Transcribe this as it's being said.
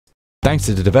Thanks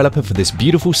to the developer for this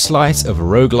beautiful slice of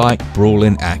roguelike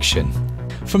brawling action.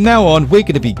 From now on, we're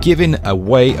going to be giving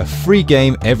away a free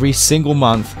game every single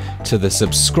month to the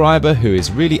subscriber who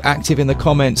is really active in the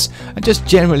comments and just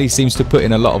generally seems to put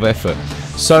in a lot of effort.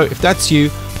 So if that's you,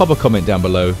 pop a comment down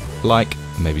below, like,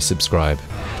 maybe subscribe.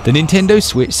 The Nintendo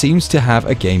Switch seems to have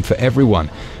a game for everyone.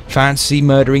 Fancy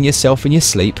murdering yourself in your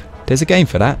sleep? There's a game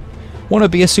for that. Want to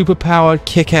be a superpowered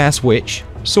kick-ass witch?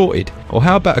 Sorted. Or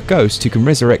how about a ghost who can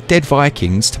resurrect dead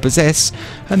Vikings to possess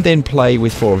and then play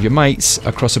with 4 of your mates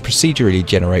across a procedurally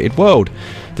generated world?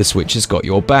 The Switch has got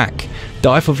your back.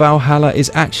 For Valhalla is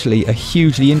actually a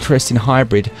hugely interesting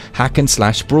hybrid hack and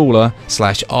slash brawler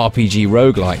slash RPG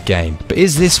roguelike game. But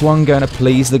is this one going to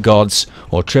please the gods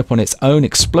or trip on its own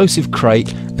explosive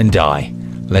crate and die?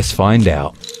 Let's find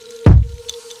out.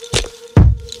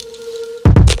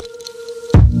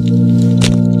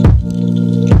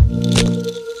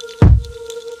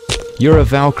 You're a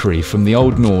Valkyrie from the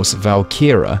Old Norse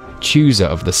valkyrja, chooser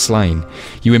of the slain.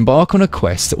 You embark on a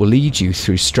quest that will lead you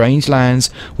through strange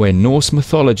lands where Norse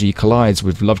mythology collides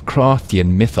with Lovecraftian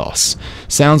mythos.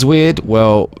 Sounds weird?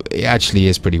 Well, it actually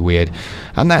is pretty weird,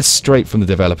 and that's straight from the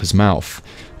developer's mouth.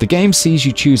 The game sees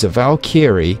you choose a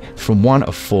Valkyrie from one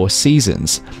of 4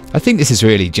 seasons. I think this is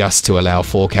really just to allow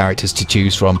 4 characters to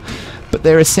choose from, but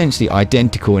they're essentially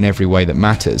identical in every way that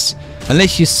matters.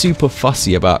 Unless you're super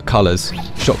fussy about colours,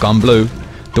 shotgun blue,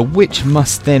 the witch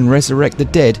must then resurrect the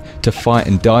dead to fight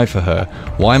and die for her.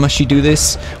 Why must she do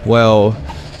this? Well,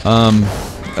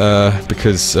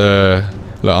 because,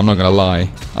 look, I'm not gonna lie,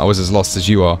 I was as lost as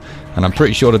you are, and I'm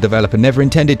pretty sure the developer never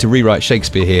intended to rewrite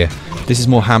Shakespeare here. This is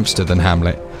more Hamster than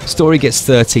Hamlet. Story gets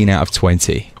 13 out of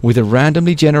 20. With a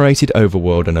randomly generated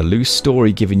overworld and a loose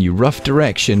story giving you rough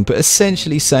direction but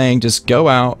essentially saying just go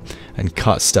out and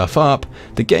cut stuff up,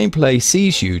 the gameplay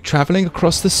sees you travelling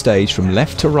across the stage from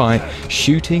left to right,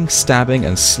 shooting, stabbing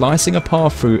and slicing a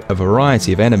path through a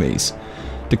variety of enemies.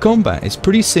 The combat is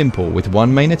pretty simple with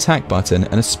one main attack button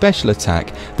and a special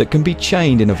attack that can be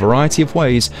chained in a variety of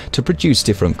ways to produce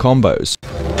different combos.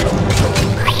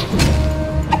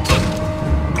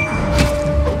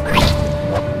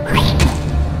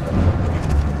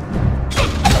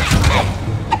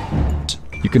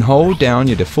 You can hold down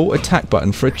your default attack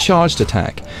button for a charged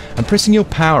attack, and pressing your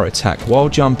power attack while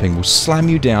jumping will slam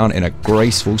you down in a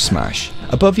graceful smash.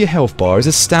 Above your health bar is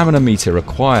a stamina meter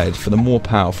required for the more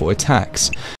powerful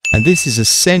attacks, and this is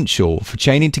essential for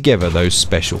chaining together those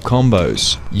special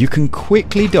combos. You can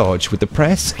quickly dodge with the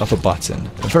press of a button,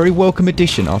 a very welcome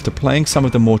addition after playing some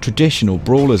of the more traditional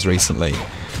brawlers recently.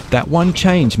 That one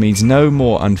change means no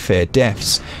more unfair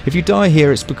deaths. If you die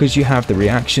here, it's because you have the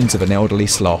reactions of an elderly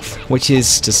sloth, which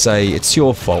is to say it's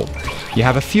your fault. You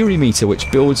have a fury meter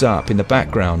which builds up in the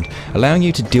background, allowing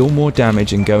you to deal more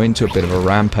damage and go into a bit of a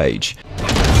rampage.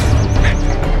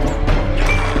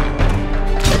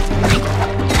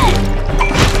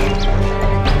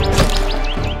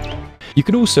 You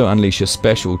can also unleash a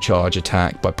special charge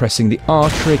attack by pressing the R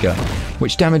trigger,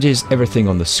 which damages everything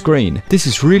on the screen. This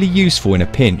is really useful in a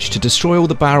pinch to destroy all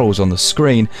the barrels on the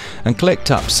screen and collect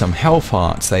up some health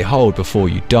hearts they hold before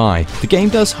you die. The game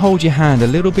does hold your hand a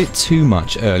little bit too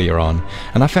much earlier on,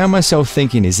 and I found myself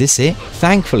thinking, is this it?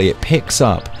 Thankfully it picks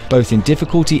up, both in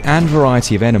difficulty and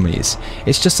variety of enemies.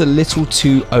 It's just a little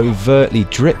too overtly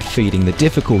drip feeding the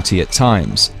difficulty at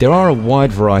times. There are a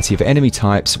wide variety of enemy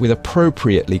types with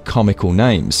appropriately comical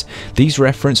names. These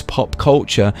reference pop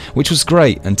culture, which was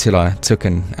great until I took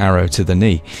an arrow to the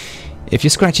knee. If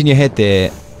you're scratching your head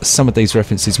there, some of these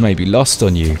references may be lost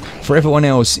on you. For everyone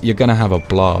else, you're gonna have a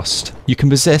blast. You can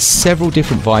possess several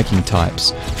different Viking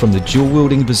types, from the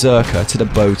dual-wielding berserker to the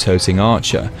bow-toting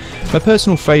archer. My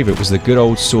personal favourite was the good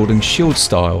old sword and shield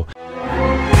style,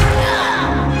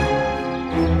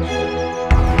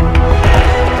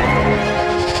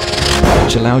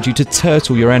 which allowed you to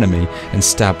turtle your enemy and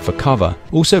stab for cover.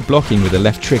 Also blocking with the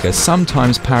left trigger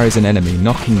sometimes parries an enemy,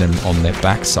 knocking them on their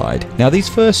backside. Now these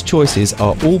first choices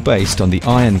are all based on the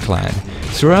Iron Clan.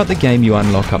 Throughout the game you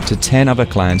unlock up to 10 other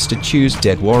clans to choose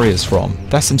dead warriors from.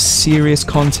 That's some serious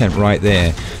content right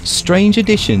there. Strange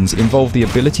additions involve the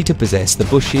ability to possess the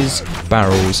bushes,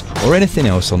 barrels or anything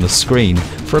else on the screen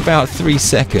for about 3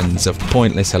 seconds of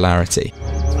pointless hilarity.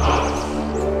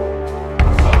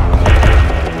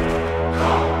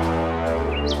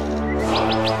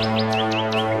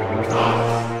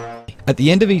 At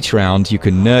the end of each round you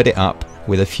can nerd it up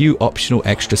with a few optional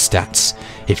extra stats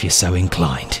if you're so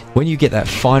inclined. When you get that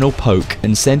final poke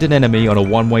and send an enemy on a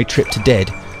one-way trip to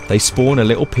dead, they spawn a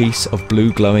little piece of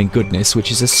blue glowing goodness, which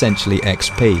is essentially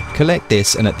XP. Collect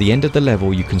this, and at the end of the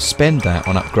level you can spend that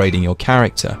on upgrading your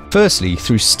character. Firstly,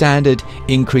 through standard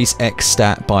increase X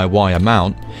stat by Y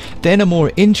amount, then a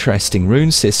more interesting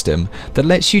rune system that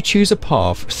lets you choose a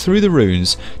path through the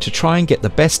runes to try and get the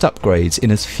best upgrades in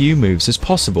as few moves as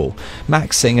possible,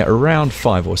 maxing at around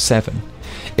 5 or 7.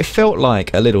 It felt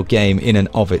like a little game in and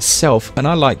of itself, and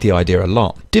I liked the idea a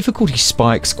lot. Difficulty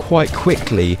spikes quite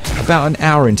quickly about an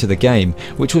hour into the game,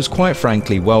 which was quite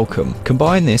frankly welcome.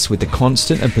 Combine this with the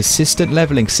constant and persistent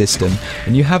leveling system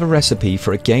and you have a recipe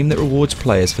for a game that rewards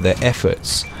players for their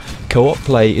efforts. Co-op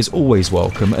play is always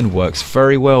welcome and works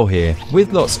very well here.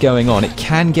 With lots going on, it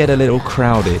can get a little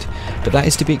crowded, but that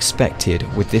is to be expected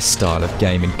with this style of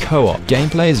game in co-op.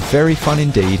 Gameplay is very fun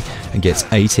indeed and gets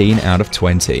 18 out of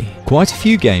 20. Quite a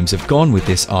few games have gone with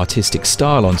this artistic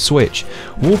style on Switch,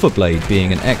 Wolverblade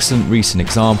being an excellent recent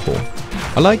example.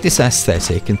 I like this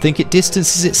aesthetic and think it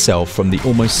distances itself from the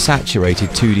almost saturated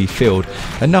 2D field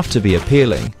enough to be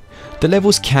appealing. The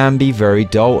levels can be very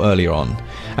dull earlier on.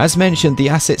 As mentioned, the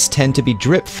assets tend to be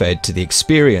drip fed to the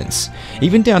experience,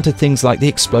 even down to things like the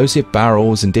explosive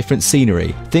barrels and different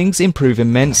scenery. Things improve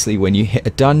immensely when you hit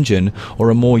a dungeon or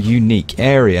a more unique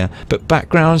area, but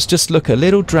backgrounds just look a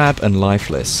little drab and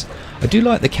lifeless. I do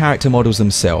like the character models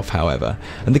themselves, however,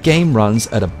 and the game runs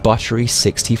at a buttery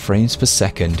 60 frames per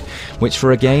second, which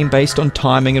for a game based on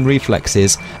timing and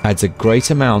reflexes adds a great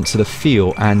amount to the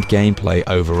feel and gameplay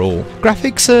overall.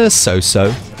 Graphics are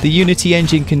so-so. The Unity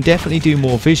engine can definitely do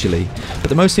more visually, but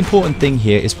the most important thing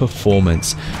here is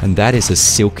performance, and that is as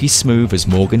silky smooth as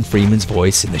Morgan Freeman's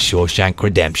voice in The Shawshank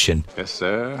Redemption. Yes,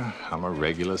 sir. I'm a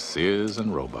regular Sears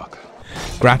and Roebuck.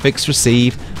 Graphics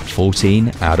receive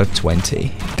 14 out of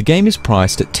 20. The game is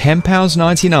priced at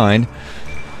 £10.99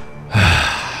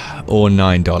 or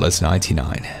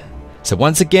 $9.99. So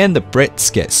once again, the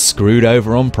Brits get screwed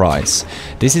over on price.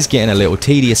 This is getting a little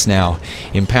tedious now.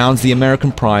 In pounds, the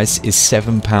American price is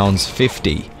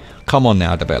 £7.50. Come on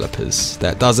now, developers,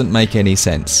 that doesn't make any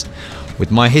sense.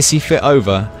 With my hissy fit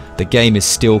over, the game is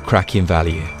still cracking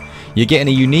value. You're getting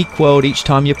a unique world each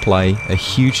time you play, a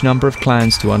huge number of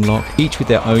clans to unlock, each with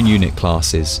their own unit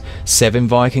classes, 7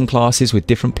 Viking classes with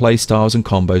different playstyles and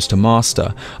combos to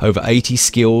master, over 80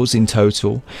 skills in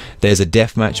total. There's a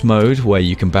deathmatch mode where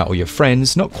you can battle your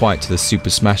friends, not quite to the Super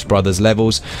Smash Bros.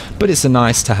 Levels, but it's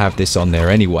nice to have this on there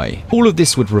anyway. All of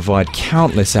this would provide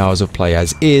countless hours of play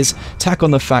as is, tack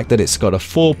on the fact that it's got a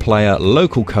 4-player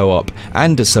local co-op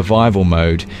and a survival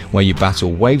mode where you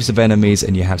battle waves of enemies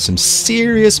and you have some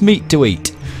serious meat to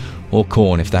eat, or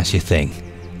corn if that's your thing.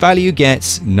 Value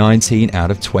gets 19 out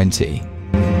of 20.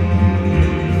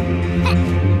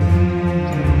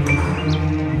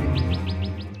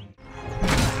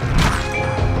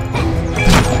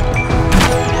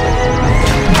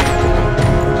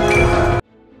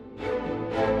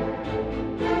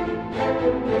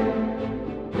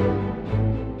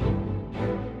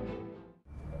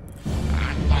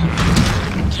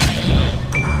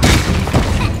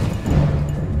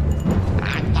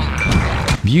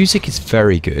 Music is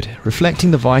very good, reflecting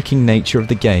the Viking nature of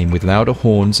the game with louder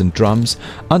horns and drums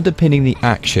underpinning the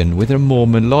action with a more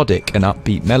melodic and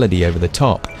upbeat melody over the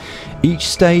top. Each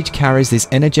stage carries this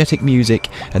energetic music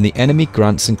and the enemy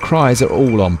grunts and cries are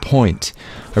all on point.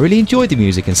 I really enjoyed the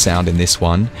music and sound in this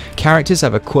one. Characters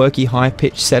have a quirky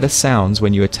high-pitched set of sounds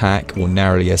when you attack or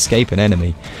narrowly escape an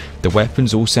enemy. The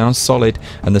weapons all sound solid,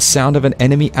 and the sound of an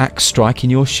enemy axe striking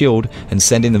your shield and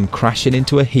sending them crashing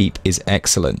into a heap is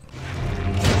excellent.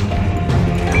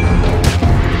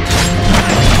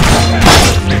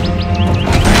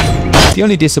 The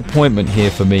only disappointment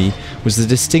here for me was the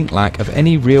distinct lack of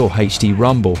any real HD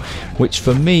rumble, which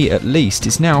for me at least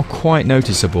is now quite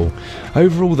noticeable.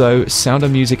 Overall though, sound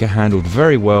and music are handled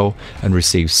very well and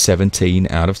received 17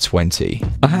 out of 20.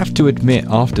 I have to admit,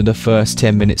 after the first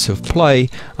 10 minutes of play,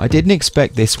 I didn't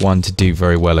expect this one to do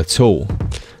very well at all.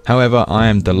 However, I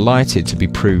am delighted to be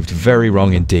proved very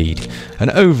wrong indeed,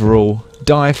 and overall,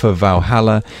 For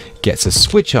Valhalla gets a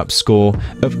SwitchUp score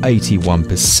of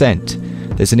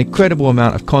 81%. There's an incredible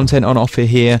amount of content on offer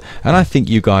here, and I think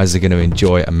you guys are going to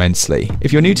enjoy immensely.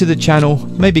 If you're new to the channel,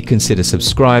 maybe consider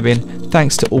subscribing.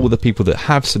 Thanks to all the people that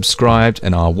have subscribed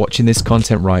and are watching this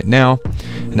content right now.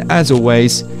 And as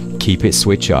always, keep it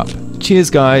switch up. Cheers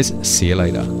guys, see you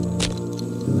later.